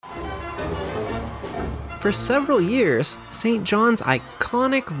For several years, St. John's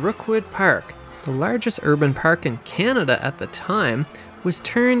iconic Rookwood Park, the largest urban park in Canada at the time, was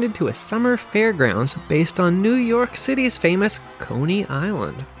turned into a summer fairgrounds based on New York City's famous Coney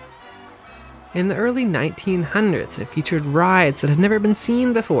Island. In the early 1900s, it featured rides that had never been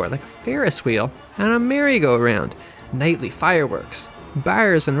seen before, like a Ferris wheel and a merry-go-round, nightly fireworks,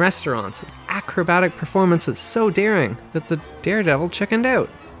 bars and restaurants, and acrobatic performances so daring that the daredevil chickened out,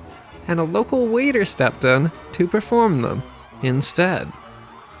 and a local waiter stepped in to perform them instead.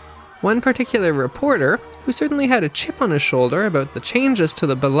 One particular reporter, who certainly had a chip on his shoulder about the changes to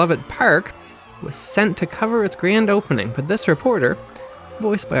the beloved park, was sent to cover its grand opening, but this reporter,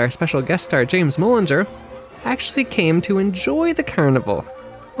 voiced by our special guest star James Mullinger, actually came to enjoy the carnival,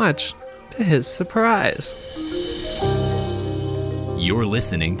 much to his surprise. You're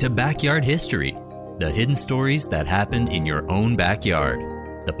listening to Backyard History, the hidden stories that happened in your own backyard,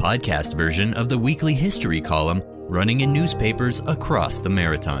 the podcast version of the weekly history column running in newspapers across the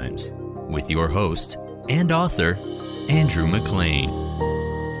Maritimes, with your host and author, Andrew McLean.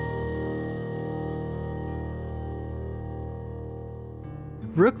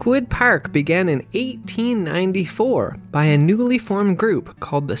 Rookwood Park began in 1894 by a newly formed group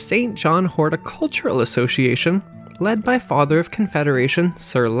called the St. John Horticultural Association, led by Father of Confederation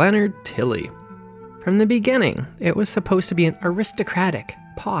Sir Leonard Tilley. From the beginning, it was supposed to be an aristocratic,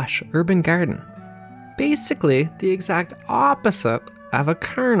 posh urban garden. Basically, the exact opposite of a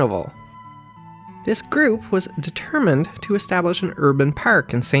carnival. This group was determined to establish an urban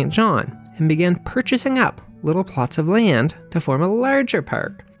park in St. John and began purchasing up little plots of land to form a larger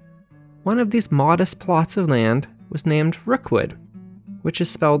park. One of these modest plots of land was named Rookwood, which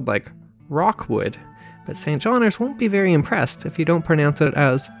is spelled like Rockwood, but St. Johners won't be very impressed if you don't pronounce it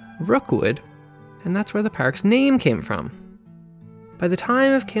as Rookwood, and that's where the park's name came from. By the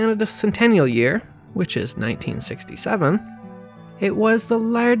time of Canada's centennial year, which is 1967, it was the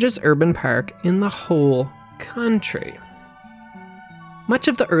largest urban park in the whole country. Much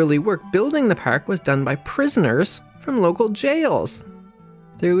of the early work building the park was done by prisoners from local jails.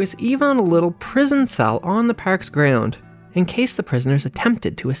 There was even a little prison cell on the park's ground, in case the prisoners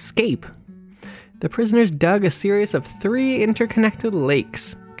attempted to escape. The prisoners dug a series of 3 interconnected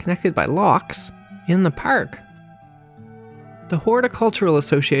lakes, connected by locks, in the park. The Horticultural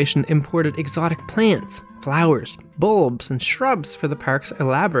Association imported exotic plants, flowers, bulbs, and shrubs for the park's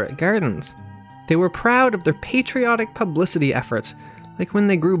elaborate gardens. They were proud of their patriotic publicity efforts, like when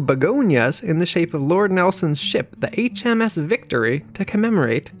they grew begonias in the shape of Lord Nelson's ship, the HMS Victory, to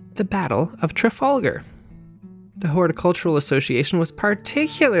commemorate the Battle of Trafalgar. The Horticultural Association was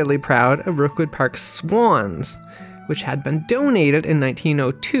particularly proud of Rookwood Park's swans, which had been donated in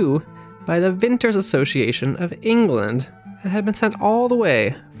 1902 by the Vintners Association of England and had been sent all the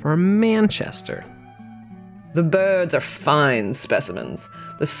way from Manchester. The birds are fine specimens.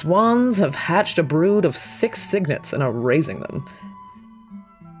 The swans have hatched a brood of 6 cygnets and are raising them.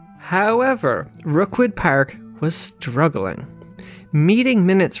 However, Rookwood Park was struggling. Meeting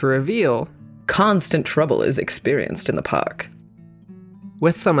minutes reveal constant trouble is experienced in the park,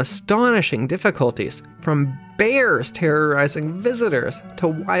 with some astonishing difficulties, from bears terrorizing visitors to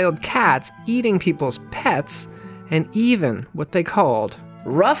wild cats eating people's pets, and even what they called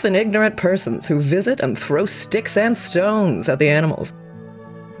rough and ignorant persons who visit and throw sticks and stones at the animals.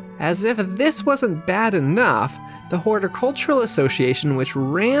 As if this wasn't bad enough, the Horticultural Association, which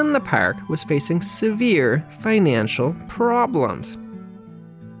ran the park, was facing severe financial problems.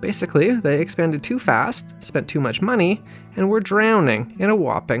 Basically, they expanded too fast, spent too much money, and were drowning in a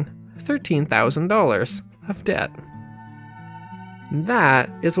whopping $13,000 of debt. That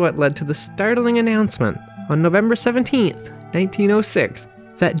is what led to the startling announcement on November 17th, 1906,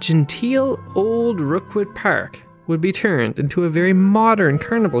 that genteel old Rookwood Park would be turned into a very modern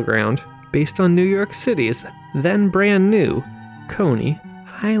carnival ground based on New York City's then brand new Coney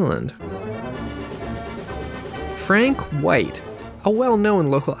Island. Frank White, a well-known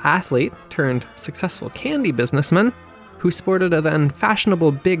local athlete turned successful candy businessman who sported a then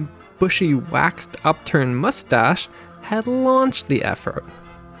fashionable big bushy waxed upturned mustache, had launched the effort.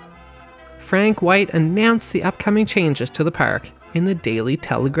 Frank White announced the upcoming changes to the park in the Daily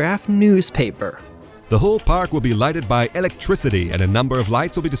Telegraph newspaper. The whole park will be lighted by electricity and a number of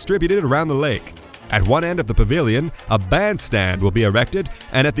lights will be distributed around the lake. At one end of the pavilion, a bandstand will be erected,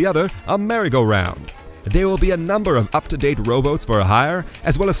 and at the other, a merry-go-round. There will be a number of up-to-date rowboats for hire,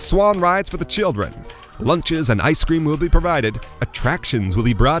 as well as swan rides for the children. Lunches and ice cream will be provided. Attractions will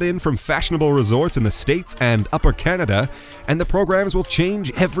be brought in from fashionable resorts in the States and Upper Canada, and the programs will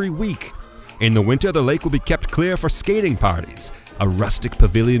change every week. In the winter, the lake will be kept clear for skating parties. A rustic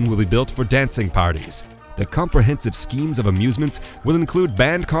pavilion will be built for dancing parties. The comprehensive schemes of amusements will include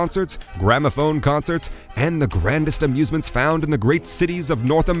band concerts, gramophone concerts, and the grandest amusements found in the great cities of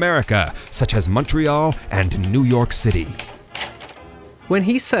North America, such as Montreal and New York City. When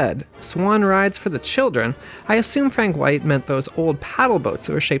he said swan rides for the children, I assume Frank White meant those old paddle boats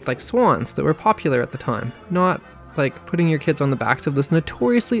that were shaped like swans that were popular at the time, not like putting your kids on the backs of those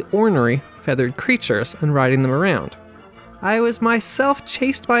notoriously ornery, feathered creatures and riding them around. I was myself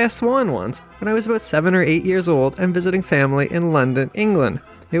chased by a swan once when I was about 7 or 8 years old and visiting family in London, England.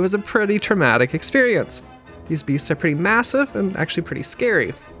 It was a pretty traumatic experience. These beasts are pretty massive and actually pretty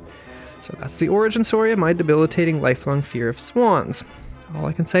scary. So that's the origin story of my debilitating lifelong fear of swans. All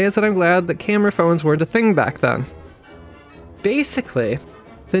I can say is that I'm glad that camera phones weren't a thing back then. Basically,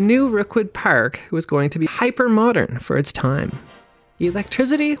 the new Rookwood Park was going to be hyper-modern for its time.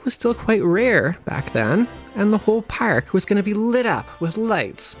 Electricity was still quite rare back then, and the whole park was going to be lit up with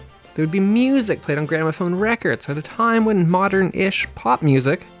lights. There would be music played on gramophone records at a time when modern-ish pop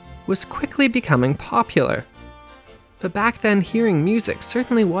music was quickly becoming popular. But back then, hearing music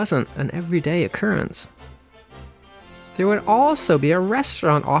certainly wasn't an everyday occurrence. There would also be a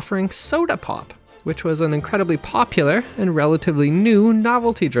restaurant offering soda pop, which was an incredibly popular and relatively new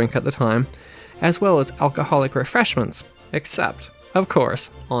novelty drink at the time, as well as alcoholic refreshments, except, of course,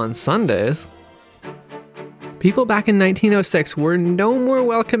 on Sundays. People back in 1906 were no more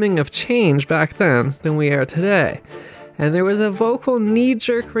welcoming of change back then than we are today, and there was a vocal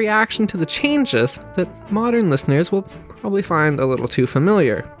knee-jerk reaction to the changes that modern listeners will probably find a little too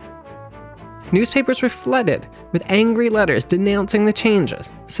familiar. Newspapers were flooded with angry letters denouncing the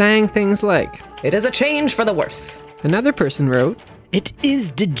changes, saying things like, "It is a change for the worse." Another person wrote, "It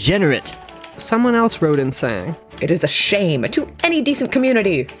is degenerate." Someone else wrote in saying, "It is a shame to any decent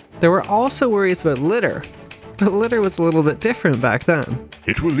community." There were also worries about litter, but litter was a little bit different back then.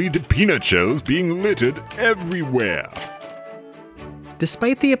 "It will lead to peanut shells being littered everywhere."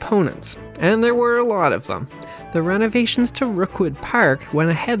 Despite the opponents, and there were a lot of them, the renovations to Rookwood Park went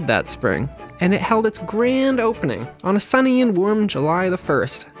ahead that spring, and it held its grand opening on a sunny and warm July the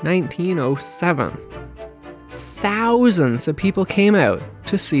 1st, 1907. Thousands of people came out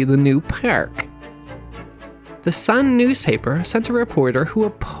to see the new park. The Sun newspaper sent a reporter who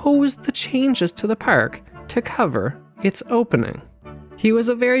opposed the changes to the park to cover its opening. He was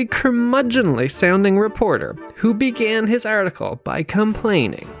a very curmudgeonly sounding reporter who began his article by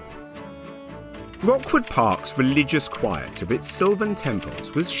complaining. Rookwood Park's religious quiet of its sylvan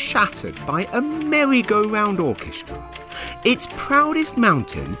temples was shattered by a merry-go-round orchestra, its proudest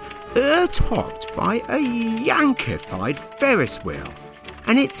mountain o'ertopped by a Yankeethied Ferris wheel,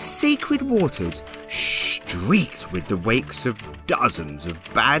 and its sacred waters streaked with the wakes of dozens of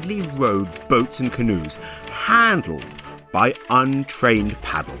badly rowed boats and canoes handled by untrained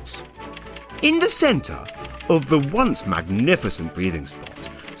paddles. In the centre of the once magnificent breathing spot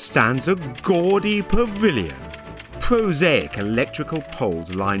stands a gaudy pavilion. Prosaic electrical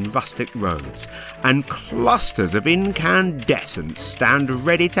poles line rustic roads, and clusters of incandescents stand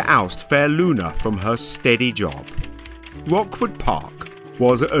ready to oust fair Luna from her steady job. Rookwood Park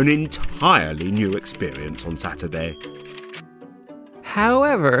was an entirely new experience on Saturday.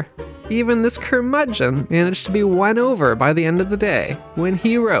 However, even this curmudgeon managed to be won over by the end of the day when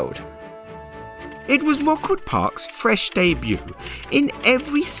he wrote, "It was Rookwood Park's fresh debut in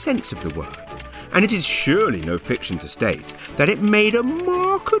every sense of the word, and it is surely no fiction to state that it made a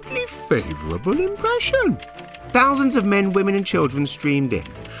markedly favourable impression. Thousands of men, women and children streamed in,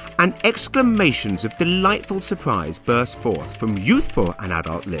 and exclamations of delightful surprise burst forth from youthful and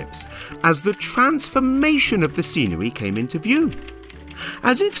adult lips as the transformation of the scenery came into view.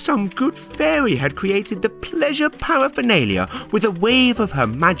 As if some good fairy had created the pleasure paraphernalia with a wave of her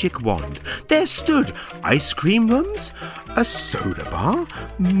magic wand, there stood ice cream runs, a soda bar,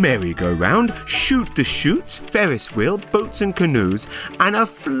 merry-go-round, shoot-the-chutes, Ferris wheel, boats and canoes, and a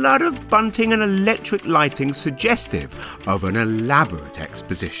flood of bunting and electric lighting suggestive of an elaborate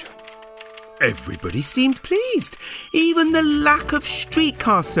exposition. Everybody seemed pleased. Even the lack of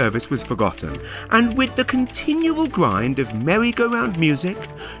streetcar service was forgotten, and with the continual grind of merry-go-round music,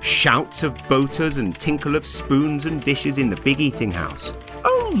 shouts of boaters and tinkle of spoons and dishes in the big eating house,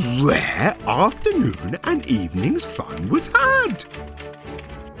 a rare afternoon and evening's fun was had."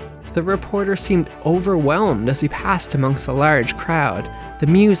 The reporter seemed overwhelmed as he passed amongst the large crowd, the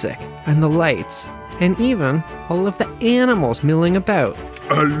music and the lights, and even all of the animals milling about.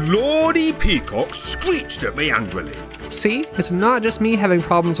 A lordy peacock screeched at me angrily. See, it's not just me having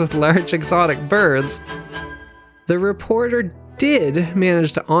problems with large exotic birds. The reporter did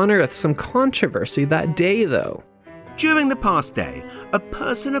manage to unearth some controversy that day, though. During the past day, a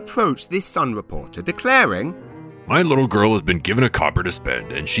person approached this Sun reporter declaring, My little girl has been given a copper to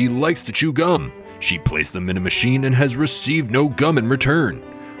spend, and she likes to chew gum. She placed them in a machine and has received no gum in return.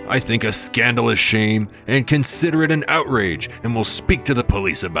 I think a scandalous shame and consider it an outrage, and will speak to the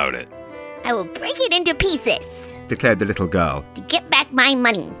police about it. I will break it into pieces declared the little girl. to get back my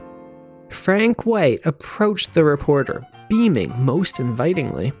money. Frank White approached the reporter, beaming most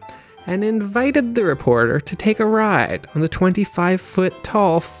invitingly, and invited the reporter to take a ride on the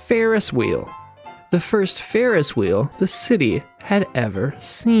 25-foot-tall Ferris wheel, the first Ferris wheel the city had ever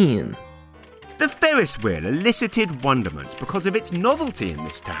seen. The Ferris wheel elicited wonderment because of its novelty in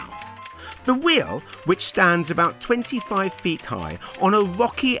this town. The wheel, which stands about 25 feet high on a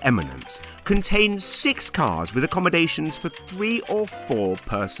rocky eminence, contains 6 cars with accommodations for 3 or 4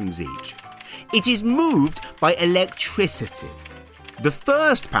 persons each. It is moved by electricity. The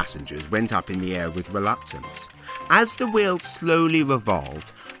first passengers went up in the air with reluctance. As the wheel slowly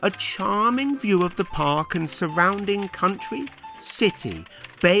revolved, a charming view of the park and surrounding country, city,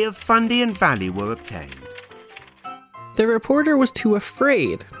 Bay of Fundy and Valley were obtained. The reporter was too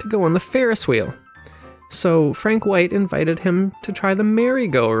afraid to go on the Ferris wheel, so Frank White invited him to try the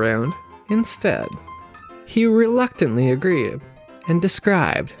merry-go-round instead. He reluctantly agreed and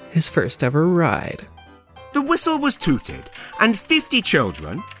described his first ever ride. The whistle was tooted, and 50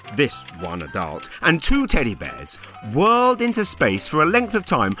 children, this one adult, and 2 teddy bears, whirled into space for a length of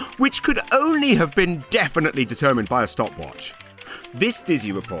time which could only have been definitely determined by a stopwatch. This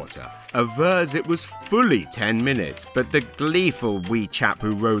dizzy reporter avers it was fully 10 minutes, but the gleeful wee chap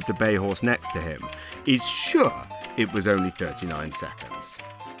who rode the bay horse next to him is sure it was only 39 seconds.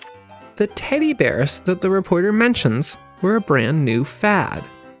 The teddy bears that the reporter mentions were a brand new fad.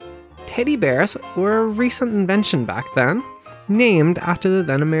 Teddy bears were a recent invention back then, named after the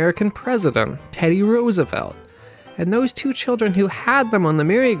then American president, Teddy Roosevelt. And those 2 children who had them on the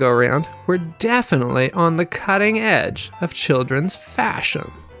merry-go-round were definitely on the cutting edge of children's fashion.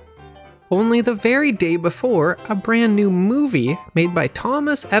 Only the very day before, a brand new movie made by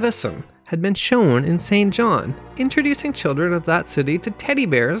Thomas Edison had been shown in St. John, introducing children of that city to teddy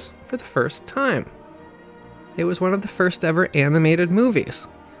bears for the first time. It was one of the first ever animated movies,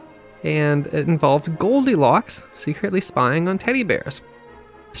 and it involved Goldilocks secretly spying on teddy bears.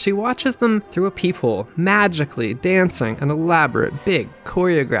 She watches them through a peephole, magically dancing an elaborate, big,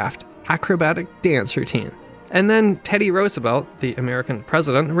 choreographed, acrobatic dance routine. And then Teddy Roosevelt, the American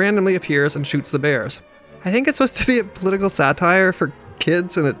president, randomly appears and shoots the bears. I think it's supposed to be a political satire for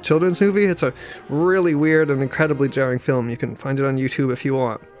kids in a children's movie. It's a really weird and incredibly jarring film. You can find it on YouTube if you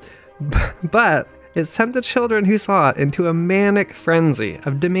want. But it sent the children who saw it into a manic frenzy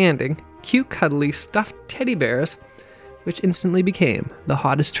of demanding cute, cuddly, stuffed teddy bears, which instantly became the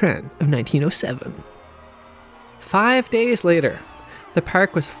hottest trend of 1907. 5 days later, the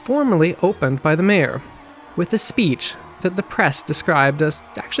park was formally opened by the mayor, with a speech that the press described as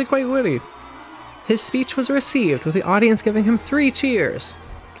actually quite witty. His speech was received with the audience giving him 3 cheers,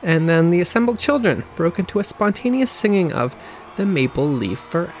 and then the assembled children broke into a spontaneous singing of The Maple Leaf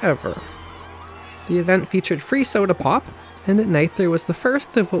Forever. The event featured free soda pop, and at night there was the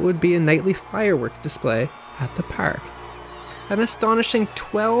first of what would be a nightly fireworks display at the park. An astonishing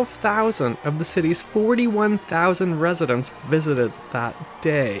 12,000 of the city's 41,000 residents visited that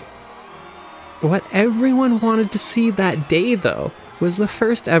day. What everyone wanted to see that day, though, was the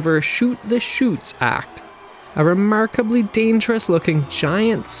first ever Shoot the Chutes act, a remarkably dangerous-looking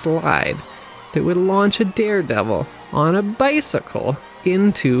giant slide that would launch a daredevil on a bicycle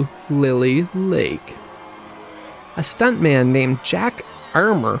into Lily Lake. A stuntman named Jack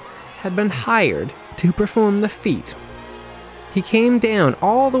Armour had been hired to perform the feat. He came down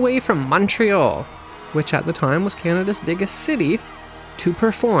all the way from Montreal, which at the time was Canada's biggest city, to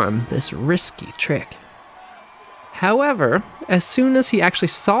perform this risky trick. However, as soon as he actually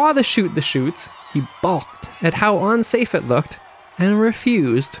saw the Shoot the Chutes, he balked at how unsafe it looked and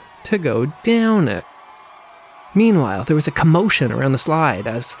refused to go down it. Meanwhile, there was a commotion around the slide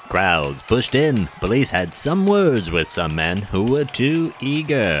as Crowds pushed in. Police had some words with some men who were too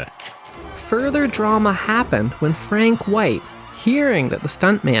eager. further drama happened when Frank White, hearing that the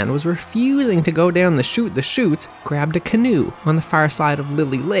stuntman was refusing to go down the Shoot the Chutes, grabbed a canoe on the far side of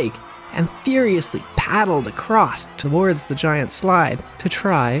Lily Lake and furiously paddled across towards the giant slide to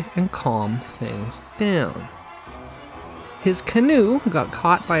try and calm things down. His canoe got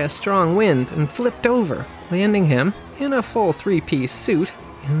caught by a strong wind and flipped over, landing him, in a full three-piece suit,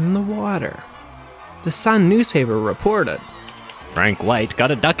 in the water. The Sun newspaper reported, Frank White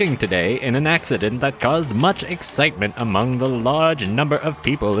got a ducking today in an accident that caused much excitement among the large number of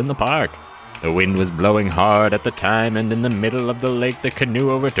people in the park. The wind was blowing hard at the time, and in the middle of the lake the canoe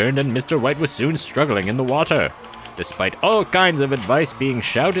overturned and Mr. White was soon struggling in the water. Despite all kinds of advice being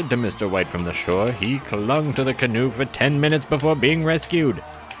shouted to Mr. White from the shore, he clung to the canoe for 10 minutes before being rescued,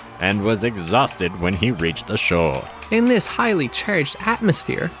 and was exhausted when he reached the shore. In this highly charged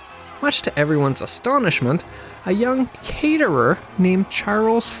atmosphere, much to everyone's astonishment, a young caterer named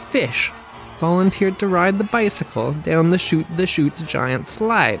Charles Fish volunteered to ride the bicycle down the chute's giant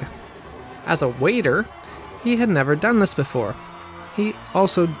slide. As a waiter, he had never done this before. He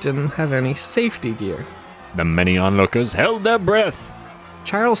also didn't have any safety gear. The many onlookers held their breath.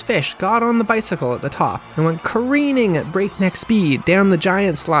 Charles Fish got on the bicycle at the top and went careening at breakneck speed down the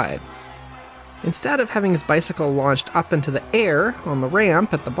giant slide. Instead of having his bicycle launched up into the air on the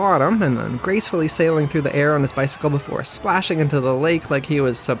ramp at the bottom and then gracefully sailing through the air on his bicycle before splashing into the lake like he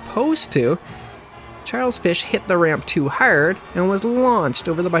was supposed to, Charles Fish hit the ramp too hard and was launched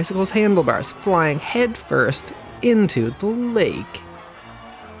over the bicycle's handlebars, flying headfirst into the lake.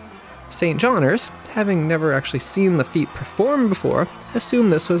 St. Johners, having never actually seen the feat performed before,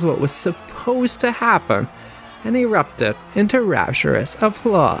 assumed this was what was supposed to happen and erupted into rapturous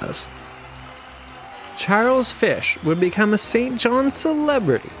applause. Charles Fish would become a St. John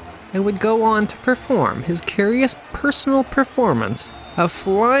celebrity and would go on to perform his curious personal performance of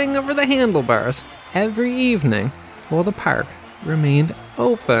flying over the handlebars every evening while the park remained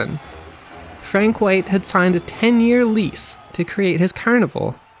open. Frank White had signed a 10-year lease to create his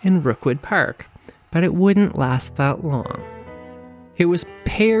carnival in Rookwood Park, but it wouldn't last that long. It was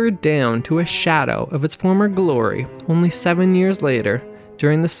pared down to a shadow of its former glory only 7 years later,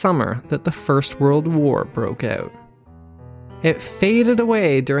 during the summer that the First World War broke out. It faded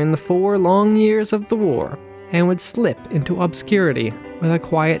away during the 4 long years of the war and would slip into obscurity with a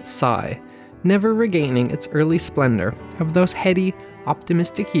quiet sigh, never regaining its early splendor of those heady,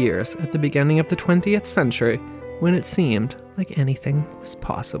 optimistic years at the beginning of the 20th century when it seemed like anything was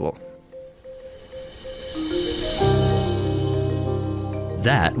possible.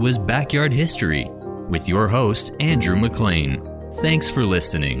 That was Backyard History with your host, Andrew McLean. Thanks for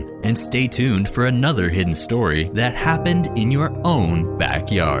listening, and stay tuned for another hidden story that happened in your own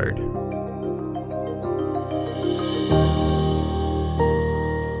backyard.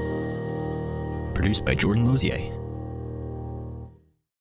 Produced by Jordan Lozier.